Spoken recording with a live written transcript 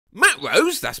Matt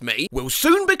Rose, that's me, will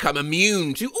soon become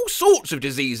immune to all sorts of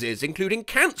diseases, including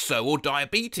cancer or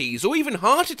diabetes or even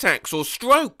heart attacks or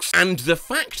strokes. And the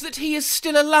fact that he is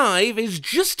still alive is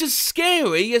just as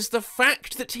scary as the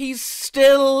fact that he's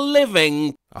still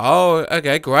living. Oh,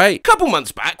 okay, great. Couple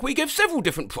months back, we gave several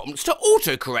different prompts to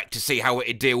autocorrect to see how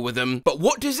it'd deal with them. But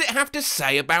what does it have to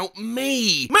say about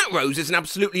me? Matt Rose is an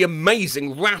absolutely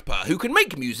amazing rapper who can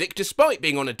make music despite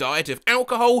being on a diet of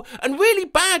alcohol and really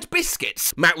bad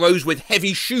biscuits. Matt Rose with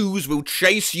heavy shoes will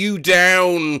chase you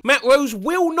down. Matt Rose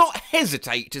will not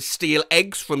hesitate to steal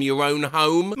eggs from your own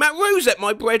home. Matt Rose ate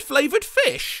my bread-flavoured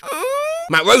fish.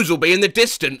 Matt Rose will be in the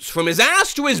distance from his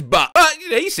ass to his butt. But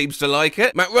he seems to like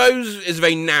it. Matt Rose is a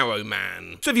very narrow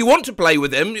man. So if you want to play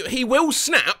with him, he will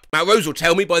snap. Matt Rose will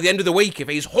tell me by the end of the week if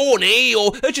he's horny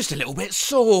or just a little bit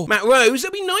sore. Matt Rose,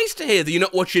 it'd be nice to hear that you're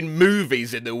not watching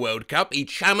movies in the World Cup.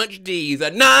 Each how much D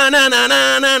the na na na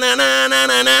na na na na na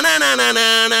na na na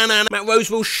na na na. Matt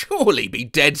Rose will surely be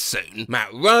dead soon.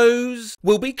 Matt Rose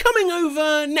will be coming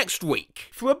over next week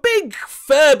for a big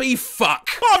Furby fuck.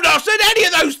 I've not said any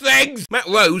of those things. Matt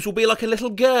Rose will be like a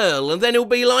little girl, and then he'll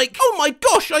be like, oh my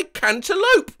gosh, I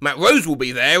cantaloupe. Matt Rose will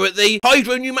be there at the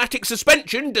hydro-pneumatic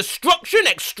suspension destruction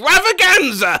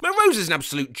extravaganza. Matt Rose is an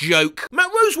absolute joke.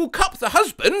 Matt Rose will cup the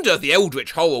husband, the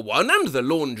Eldritch Horror one, and the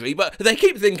laundry, but they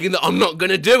keep thinking that I'm not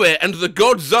gonna do it, and the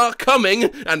gods are coming,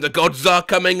 and the gods are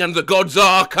coming, and the gods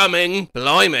are coming.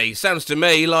 Blimey, sounds to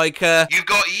me like, you've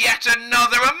got yet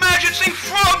another emergency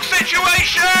frog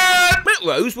situation! Matt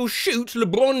Rose will shoot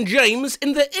LeBron James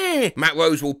in the ear. Matt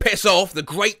Rose will piss off the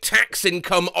great tax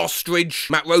income ostrich.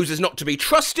 Matt Rose is not to be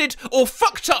trusted or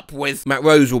fucked up with. Matt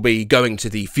Rose will be going to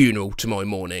the funeral tomorrow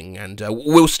morning, and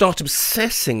we'll start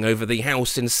obsessing over the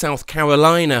house in South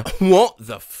Carolina. What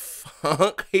the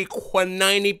fuck?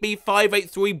 Equanimity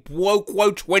B583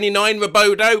 Bwoquo 29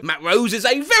 Robodo. Matt Rose is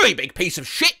a very big piece of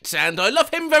shit, and I love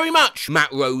him very much.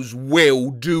 Matt Rose will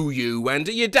do you, and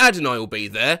your dad and I will be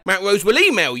there. Matt Rose will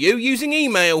email you using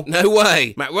email. No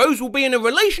way. Matt Rose will be in a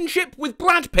relationship with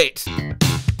Brad Pitt.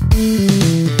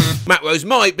 Matt Rose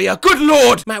might be a good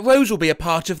lord. Matt Rose will be a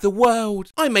part of the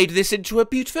world. I made this into a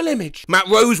beautiful image. Matt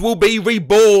Rose will be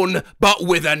reborn, but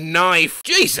with a knife.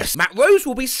 Jesus. Matt Rose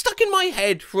will be stuck in my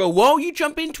head for a while you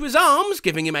jump into his arms,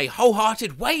 giving him a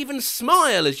wholehearted wave and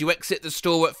smile as you exit the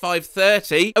store at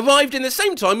 5:30. Arrived in the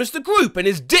same time as the group, and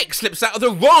his dick slips out of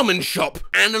the ramen shop.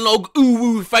 Analog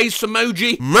ooh-woo face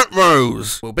emoji. Matt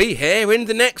Rose will be here in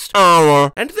the next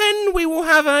hour, and then we will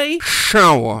have a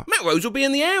shower. Matt Rose will be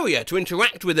in the area to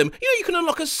interact with him. You know, you can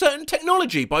unlock a certain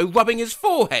technology by rubbing his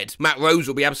forehead. Matt Rose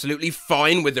will be absolutely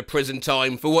fine with the prison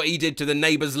time for what he did to the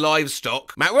neighbour's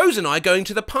livestock. Matt Rose and I are going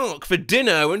to the park for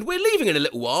dinner, and we're leaving in a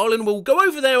little while, and we'll go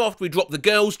over there after we drop the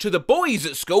girls to the boys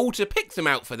at school to pick them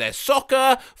out for their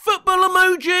soccer, football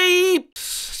emoji,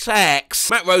 sex.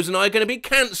 Matt Rose and I are going to be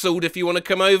cancelled if you want to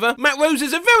come over. Matt Rose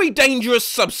is a very dangerous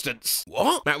substance.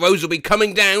 What? Matt Rose will be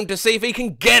coming down to see if he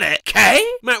can get it. Okay?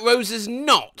 Matt Rose is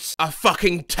not a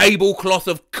fucking tablecloth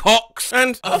of cocks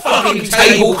and a fucking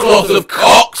tablecloth of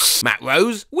cocks. Matt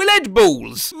Rose will head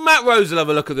balls. Matt Rose will have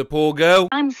a look at the poor girl.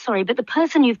 I'm sorry, but the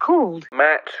person you've called,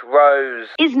 Matt Rose,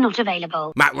 is not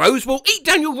available. Matt Rose will eat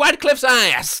Daniel Radcliffe's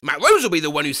ass. Matt Rose will be the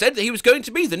one who said that he was going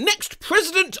to be the next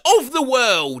president of the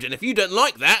world, and if you don't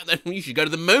like that, then you should go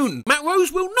to the moon. Matt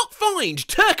Rose will not find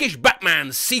Turkish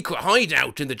Batman's secret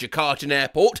hideout in the Jakartan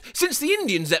airport since the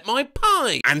Indians ate my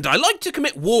pie. And I like to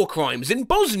commit war crimes in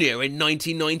Bosnia in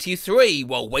 1993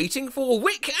 while waiting for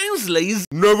Rick Astley's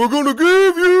Never Gonna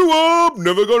Give You Up,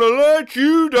 Never Gonna Let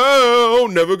You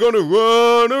Down, Never Gonna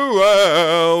Run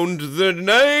Around the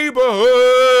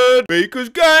Neighborhood because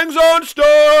gangs aren't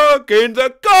stuck in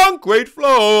the concrete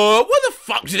floor. What the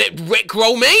fuck did it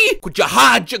rickroll me? Could you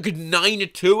hide your good 9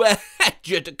 to a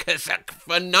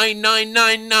for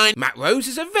 9999? Matt Rose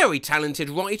is a very talented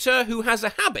writer who has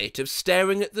a habit of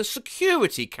staring at the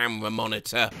security camera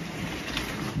monitor.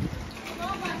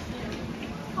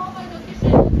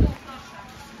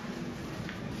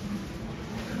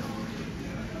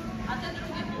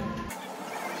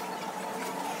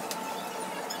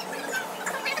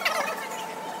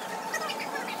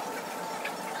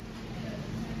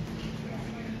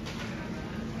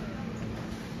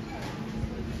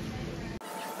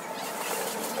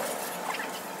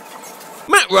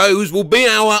 Matt Rose will be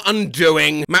our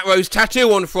undoing. Matt Rose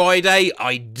tattoo on Friday,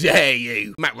 I dare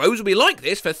you. Matt Rose will be like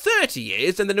this for 30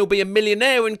 years and then he'll be a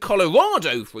millionaire in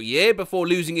Colorado for a year before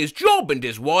losing his job and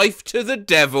his wife to the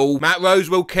devil. Matt Rose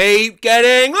will keep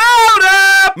getting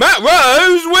louder. Matt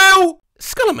Rose will...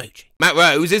 skull emoji. Matt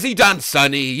Rose, is he done,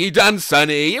 Sonny? You done,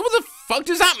 Sonny? What the fuck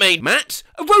does that mean? Matt,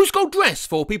 a rose gold dress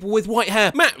for people with white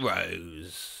hair. Matt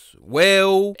Rose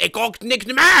Will, ik ook niet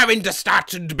meer in de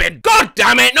stad ben. God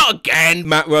damn it, not again!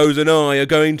 Matt Rose and I are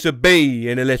going to be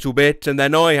in a little bit, and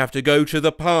then I have to go to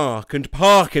the park and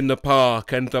park in the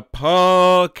park, and the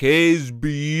park is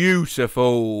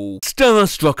beautiful.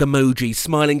 Starstruck emoji,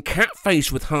 smiling cat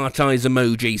face with heart eyes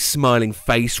emoji, smiling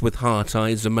face with heart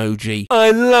eyes emoji.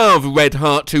 I love red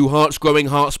heart, 2 hearts, growing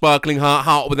heart, sparkling heart,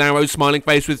 heart with arrows, smiling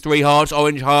face with 3 hearts,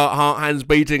 orange heart, heart hands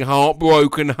beating, heart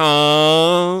broken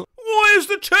heart. Why is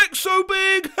the text so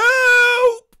big?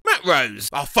 Help! Matt Rose.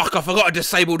 Oh fuck, I forgot I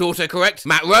disabled autocorrect.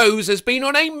 Matt Rose has been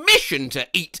on a mission to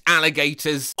eat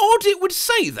alligators. Odd it would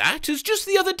say that, as just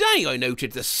the other day I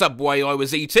noted the Subway I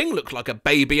was eating looked like a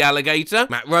baby alligator.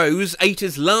 Matt Rose ate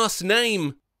his last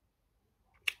name.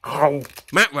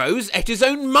 Matt Rose ate his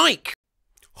own mic.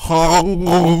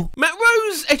 Matt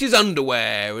Rose ate his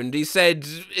underwear and he said,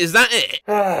 is that it?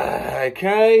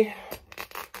 Okay.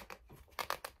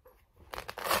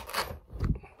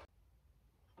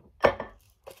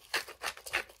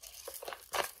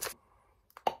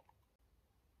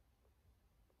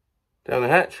 Down the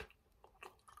hatch.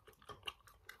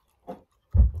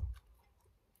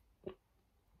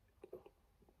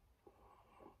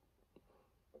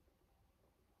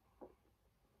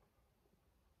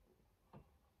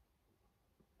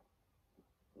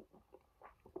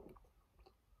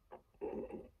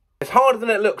 It's harder than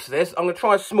it looks, this. I'm going to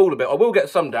try a smaller bit. I will get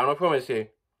some down, I promise you.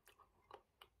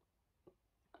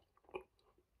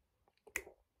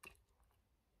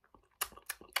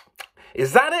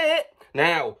 Is that it?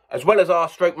 Now, as well as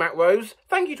r/stroke Matt Rose,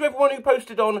 thank you to everyone who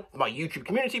posted on my YouTube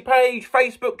community page,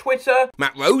 Facebook, Twitter.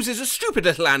 Matt Rose is a stupid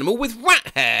little animal with rat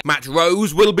hair. Matt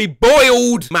Rose will be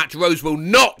boiled. Matt Rose will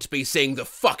not be seeing the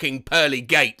fucking pearly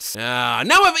gates. Now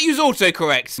I've used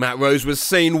autocorrect. Matt Rose was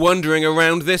seen wandering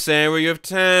around this area of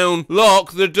town.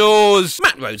 Lock the doors.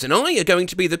 Matt Rose and I are going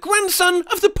to be the grandson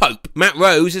of the Pope. Matt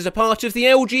Rose is a part of the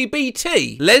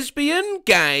LGBT, lesbian,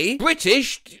 gay,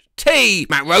 British, T.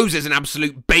 Matt Rose is an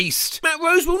absolute beast. Matt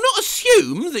Rose will not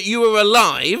assume that you are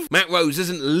alive. Matt Rose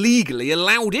isn't legally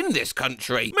allowed in this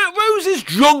country. Matt Rose is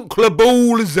drunk la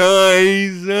balls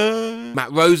eyes.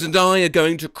 Matt Rose and I are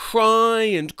going to cry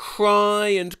and cry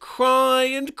and cry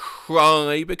and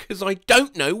cry because I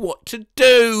don't know what to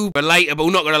do.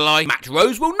 Relatable, not gonna lie. Matt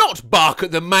Rose will not bark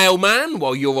at the mailman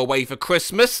while you're away for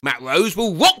Christmas. Matt Rose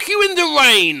will rock you in the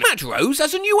rain. Matt Rose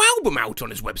has a new album out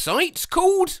on his website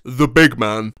called The Big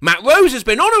Man. Matt Rose has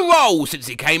been on a roll since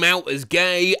he came out as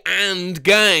gay and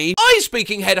gay.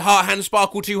 Eye-speaking head, heart, hand,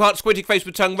 sparkle, 2 hearts, squinting face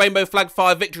with tongue, rainbow flag,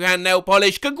 fire, victory hand, nail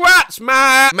polish. Congrats,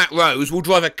 Matt! Matt Rose will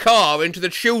drive a car into the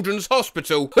children's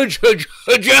hospital.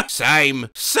 Same.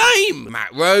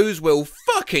 Matt Rose will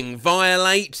fucking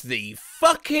violate the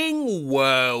fucking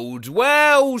world.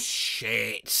 Well,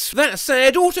 shit. That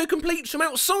said, autocomplete from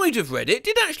outside of Reddit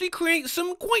did actually create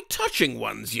some quite touching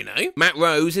ones, you know. Matt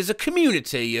Rose is a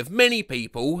community of many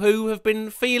people who have been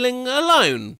feeling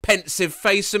alone. Pensive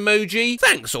face emoji.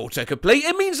 Thanks, autocomplete.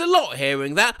 It means a lot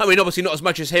hearing that. I mean, obviously not as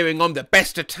much as hearing I'm the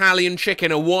best Italian chick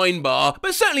in a wine bar,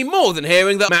 but certainly more than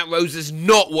hearing that Matt Rose is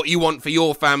not what you want for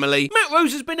your family. Matt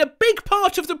Rose has been a big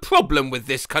part of the problem with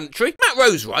this country. Matt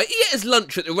Rose, right, he ate his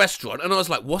lunch at the restaurant and I was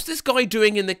like, what's this guy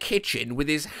doing in the kitchen with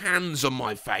his hands on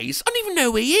my face? I don't even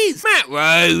know who he is. Matt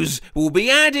Rose will be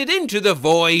added into the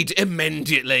void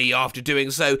immediately after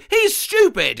doing so. He's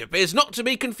stupid, appears not to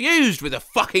be confused with the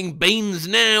fucking beans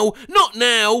now. Not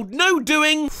now, no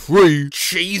doing. 3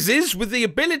 Cheeses with the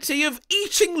ability of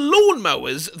eating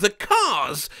lawnmowers, the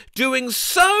cars, doing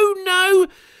so no.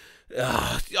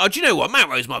 Do you know what? Matt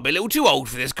Rose might be a little too old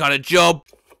for this kind of job.